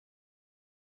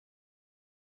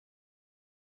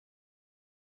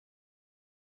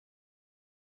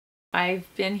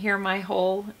I've been here my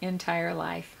whole entire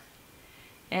life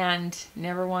and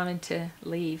never wanted to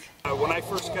leave. When I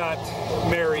first got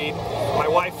married, my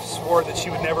wife swore that she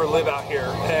would never live out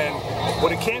here. And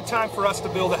when it came time for us to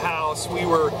build a house, we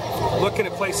were looking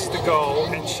at places to go,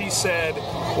 and she said,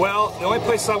 well, the only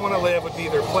place I want to live would be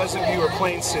either Pleasant View or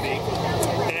Plain City.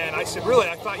 And I said, really?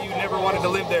 I thought you never wanted to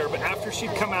live there. But after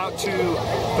she'd come out to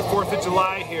the 4th of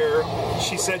July here,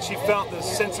 she said she felt the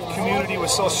sense of community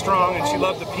was so strong, and she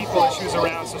loved the people that she was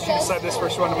around, so she decided this is where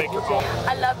she wanted to make her home.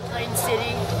 I love Plain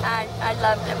City. I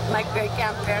love that my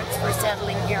great-grandparents were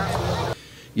settling here.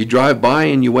 You drive by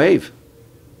and you wave.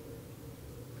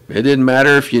 It didn't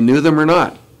matter if you knew them or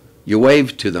not. You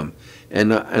waved to them.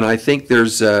 And I think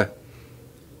there's,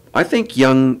 I think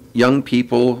young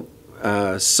people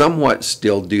somewhat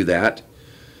still do that.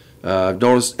 I've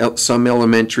noticed some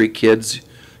elementary kids,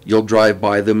 you'll drive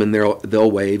by them and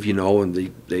they'll wave, you know,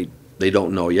 and they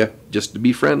don't know you, just to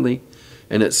be friendly.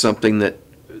 And it's something that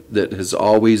has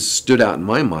always stood out in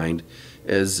my mind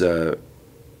as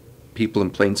people in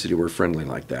Plain City were friendly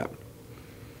like that.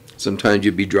 Sometimes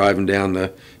you'd be driving down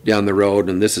the road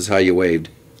and this is how you waved.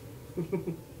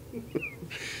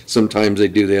 Sometimes they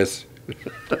do this.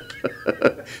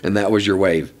 And that was your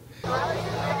wave. Oh,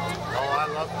 I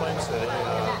love Plain City.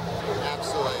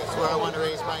 Absolutely. It's where I want to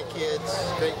raise my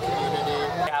kids. Great community.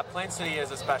 Yeah, Plain City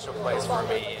is a special place for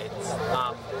me. It's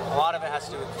a lot of it has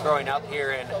to do with growing up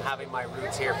here and having my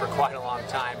roots here for quite a long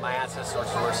time. My ancestors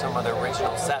were some of the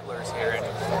original settlers here, and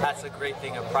that's a great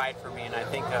thing of pride for me. And I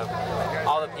think of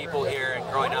all the people here and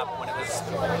growing up when it was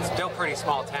still a pretty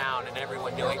small town and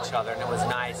everyone knew each other and it was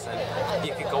nice and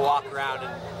you could go walk around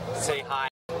and say hi.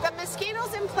 The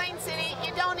mosquitoes in Plain City,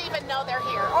 you don't even know they're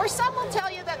here. Or some will tell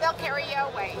you that they'll carry you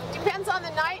away. Depends on the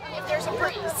night and if there's a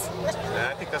breeze. And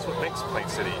I think that's what makes Plain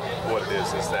City what it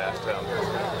is that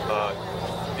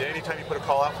anytime you put a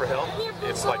call out for help,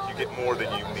 it's like you get more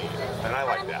than you need. And I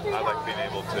like that. I like being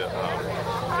able to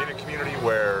be in a community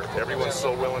where everyone's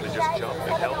so willing to just jump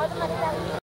and help.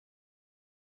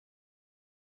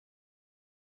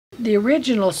 The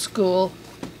original school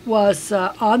was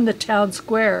on the town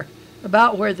square,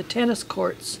 about where the tennis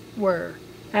courts were.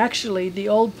 Actually, the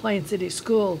old Plain City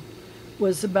School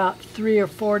was about 3 or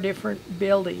 4 different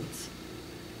buildings,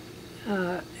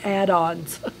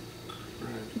 add-ons.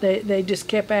 They just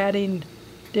kept adding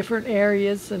different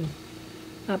areas and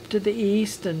up to the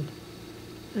east, and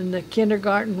the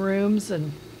kindergarten rooms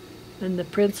and the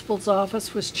principal's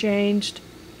office was changed.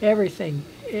 Everything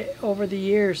over the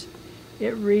years,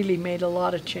 it really made a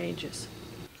lot of changes.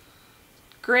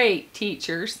 Great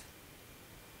teachers.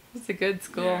 It's a good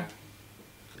school. Yeah.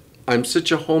 I'm such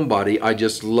a homebody. I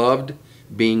just loved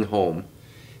being home.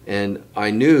 And I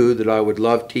knew that I would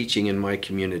love teaching in my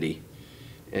community.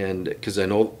 And because I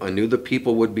knew the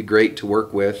people would be great to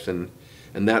work with, and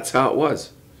that's how it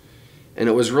was. And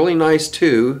it was really nice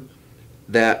too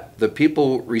that the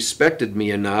people respected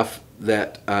me enough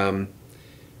that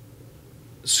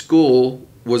school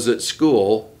was at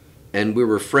school and we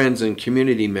were friends and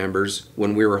community members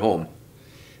when we were home.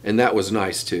 And that was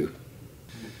nice too.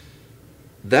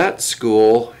 That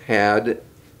school had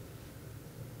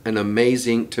an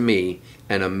amazing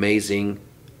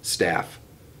staff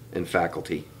and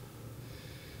faculty.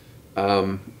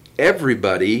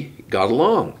 Everybody got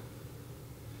along.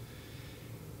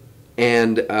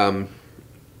 And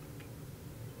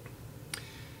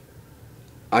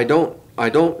I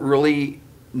don't really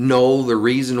know the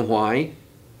reason why,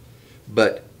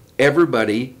 but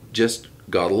everybody just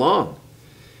got along.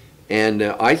 And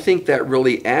I think that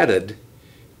really added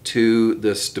to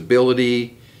the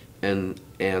stability and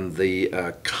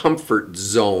the comfort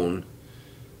zone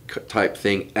type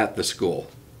thing at the school.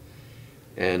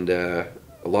 And a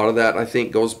lot of that, I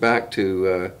think, goes back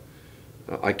to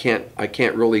I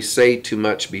can't really say too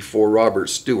much before Robert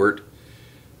Stewart,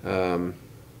 but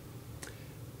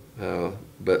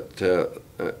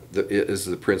is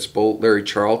the principal. Larry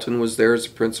Charlton was there as a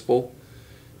principal,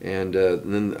 and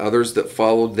then others that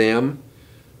followed them.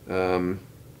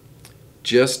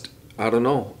 Just, I don't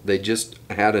know, they just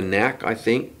had a knack, I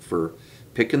think, for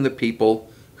picking the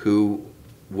people who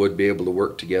would be able to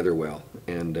work together well.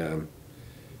 And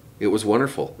it was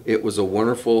wonderful. It was a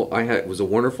wonderful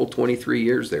 23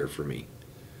 years there for me.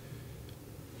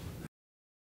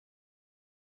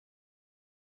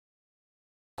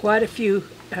 Quite a few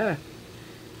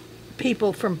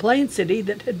people from Plain City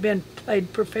that had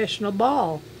played professional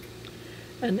ball.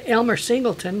 And Elmer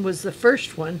Singleton was the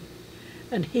first one,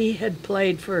 and he had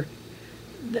played for,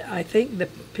 I think, the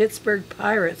Pittsburgh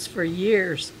Pirates for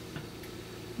years.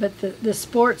 But the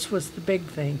sports was the big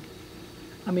thing.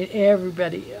 I mean,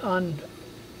 everybody on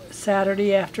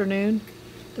Saturday afternoon,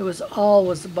 there was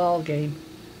always a ball game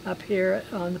up here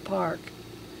on the park,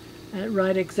 and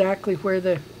right exactly where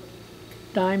the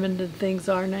diamond and things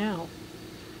are now.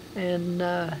 And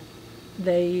that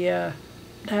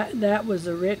was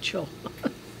a ritual.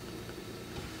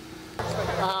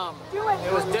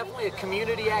 It was definitely a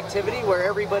community activity where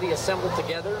everybody assembled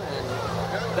together, and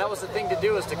that was the thing to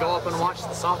do, is to go up and watch the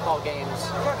softball games,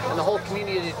 and the whole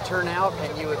community would turn out,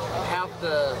 and you would have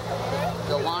the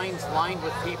lines lined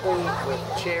with people with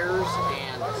chairs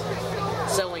and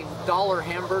selling dollar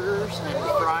hamburgers and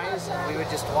fries, and we would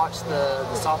just watch the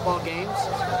softball games,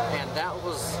 and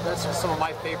that's just some of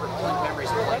my favorite memories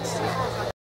of Plain City.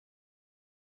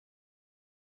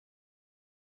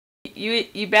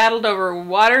 You battled over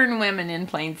water and women in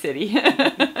Plain City.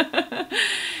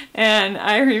 And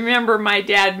I remember my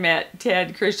dad met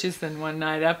Ted Christensen one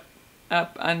night up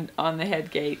on the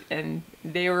head gate, and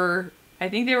I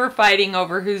think they were fighting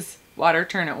over whose water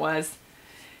turn it was.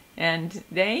 And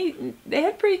they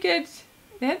had pretty good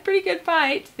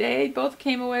fight. They both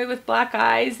came away with black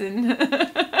eyes and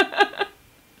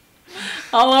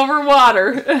all over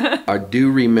water. I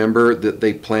do remember that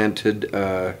they planted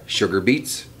sugar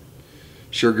beets.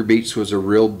 Sugar beets was a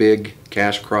real big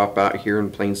cash crop out here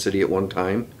in Plain City at one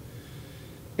time.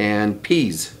 And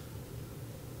peas.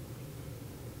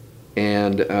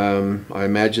 And I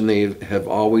imagine they have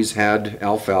always had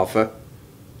alfalfa.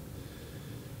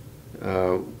 We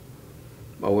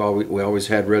always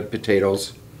had red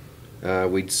potatoes.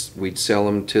 We'd sell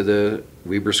them to the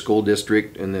Weber School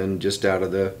District, and then just out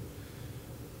of the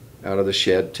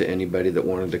shed to anybody that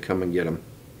wanted to come and get them.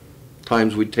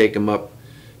 Times we'd take them up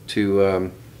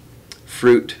to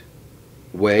Fruit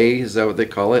Way, is that what they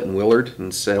call it, in Willard,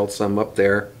 and sell some up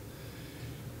there,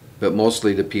 but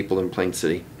mostly to people in Plain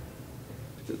City.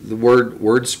 The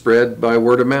word spread by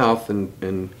word of mouth,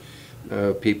 and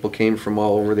people came from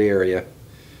all over the area.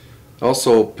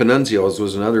 Also, Panunzio's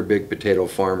was another big potato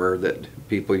farmer that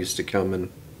people used to come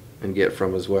and get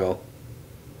from as well.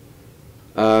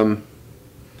 I'm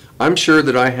sure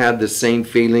that I had the same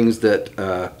feelings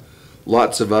that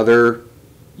lots of other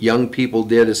young people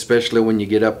did, especially when you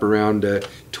get up around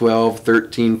 12,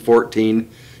 13, 14.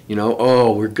 You know,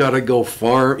 oh, we've got to go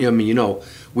farm. I mean, you know,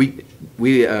 we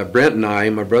Brent and I,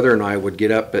 my brother and I, would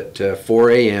get up at 4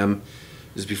 a.m.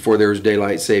 This is before there was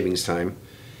daylight savings time,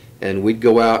 and we'd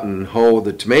go out and hoe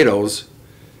the tomatoes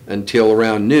until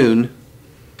around noon,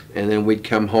 and then we'd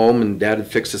come home and Dad would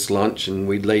fix us lunch, and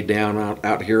we'd lay down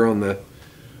out here on the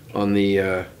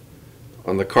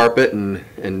carpet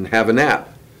and have a nap.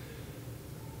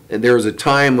 And there was a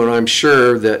time when I'm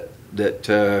sure that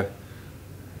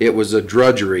it was a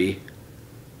drudgery,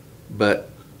 but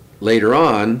later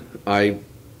on I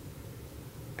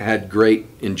had great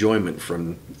enjoyment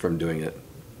from doing it.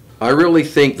 I really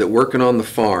think that working on the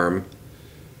farm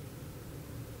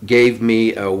gave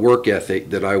me a work ethic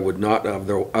that I would not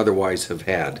otherwise have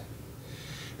had.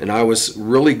 And I was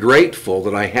really grateful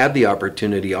that I had the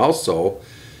opportunity also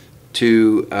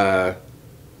to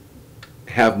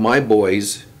have my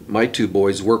two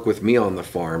boys work with me on the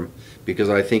farm, because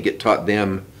I think it taught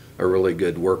them a really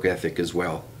good work ethic as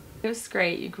well. It was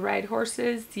great. You could ride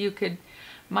horses.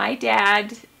 My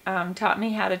dad taught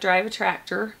me how to drive a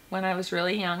tractor when I was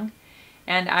really young,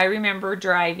 and I remember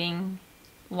driving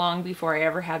long before I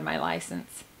ever had my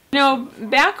license. You know,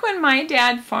 back when my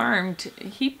dad farmed,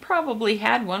 he probably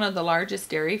had one of the largest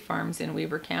dairy farms in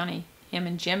Weber County. Him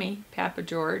and Jimmy, Papa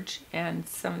George, and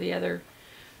some of the other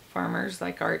farmers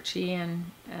like Archie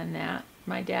and that.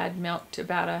 My dad milked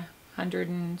about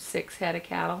 106 head of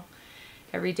cattle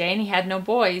every day, and he had no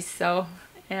boys,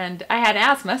 and I had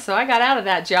asthma, so I got out of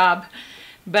that job.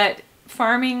 But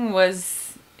farming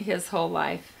was his whole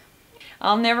life.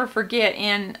 I'll never forget,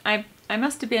 and I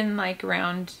must have been like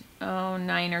around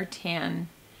 9 or 10.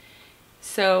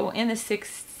 So in the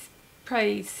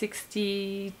probably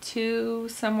 62,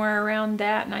 somewhere around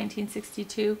that,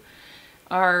 1962,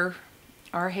 our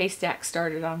haystack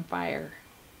started on fire,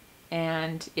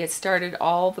 and it started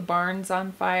all the barns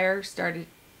on fire, started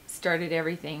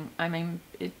everything. I mean,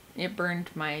 it burned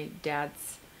my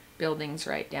dad's buildings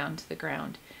right down to the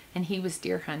ground, and he was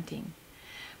deer hunting.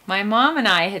 My mom and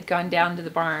I had gone down to the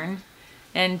barn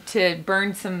and to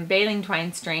burn some baling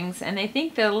twine strings, and I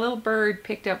think the little bird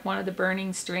picked up one of the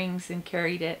burning strings and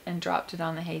carried it and dropped it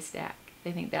on the haystack.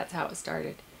 I think that's how it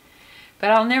started.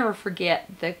 But I'll never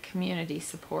forget the community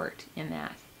support in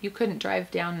that. You couldn't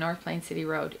drive down North Plain City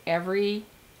Road. Every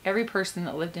person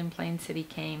that lived in Plain City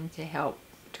came to help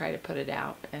try to put it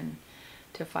out and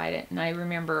to fight it. And I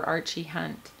remember Archie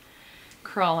Hunt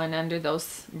crawling under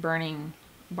those burning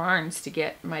barns to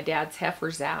get my dad's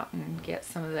heifers out and get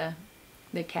some of the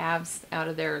calves out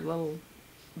of their little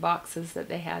boxes that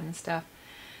they had and stuff.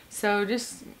 So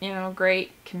just, you know,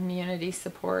 great community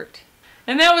support.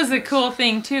 And that was a cool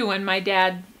thing too, when my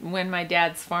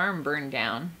dad's farm burned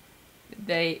down.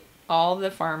 All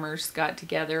the farmers got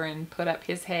together and put up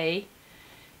his hay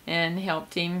and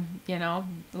helped him, you know.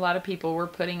 A lot of people were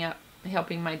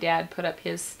helping my dad put up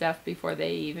his stuff before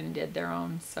they even did their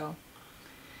own. So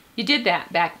you did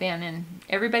that back then, and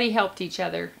everybody helped each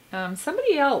other.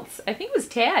 Somebody else, I think it was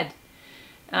Ted,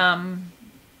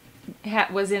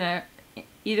 was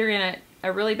either in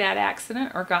a really bad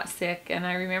accident or got sick, and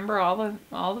I remember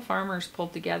all the farmers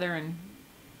pulled together and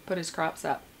put his crops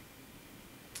up.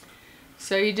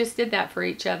 So you just did that for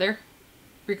each other,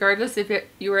 regardless if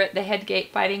you were at the head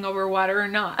gate fighting over water or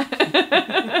not.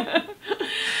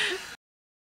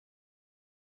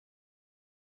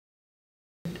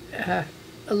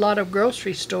 A lot of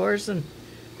grocery stores and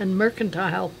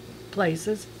mercantile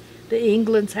places. The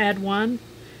Englands had one.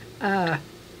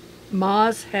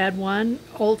 Ma's had one.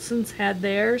 Olson's had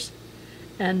theirs.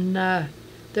 And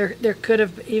there could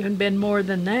have even been more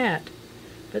than that.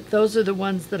 But those are the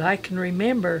ones that I can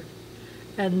remember.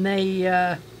 And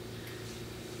they,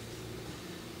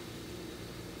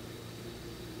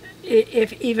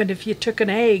 even if you took an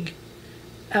egg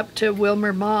up to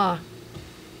Wilmer Ma,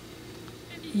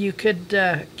 you could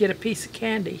get a piece of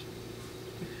candy.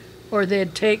 Or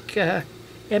they'd take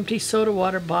empty soda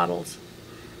water bottles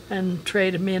and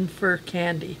trade them in for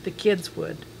candy. The kids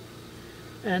would.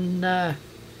 And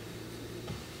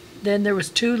then there was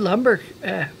 2 lumber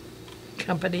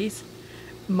companies.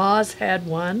 Ma's had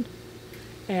one,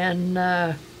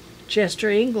 and Chester,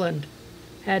 England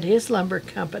had his lumber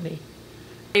company.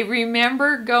 I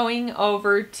remember going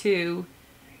over to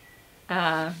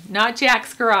not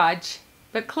Jack's Garage,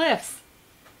 but Cliff's.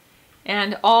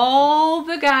 And all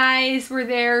the guys were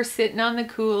there sitting on the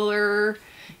cooler,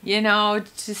 you know,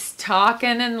 just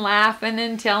talking and laughing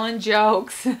and telling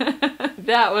jokes.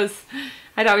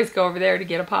 I'd always go over there to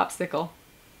get a popsicle.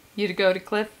 You'd go to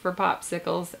Cliff for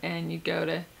popsicles, and you'd go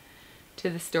to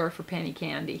the store for penny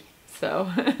candy.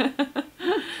 So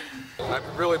I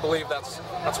really believe that's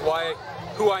why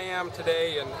who I am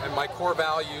today, and my core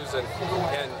values and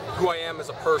who I am as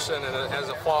a person and as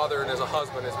a father and as a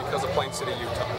husband is because of Plain City, Utah.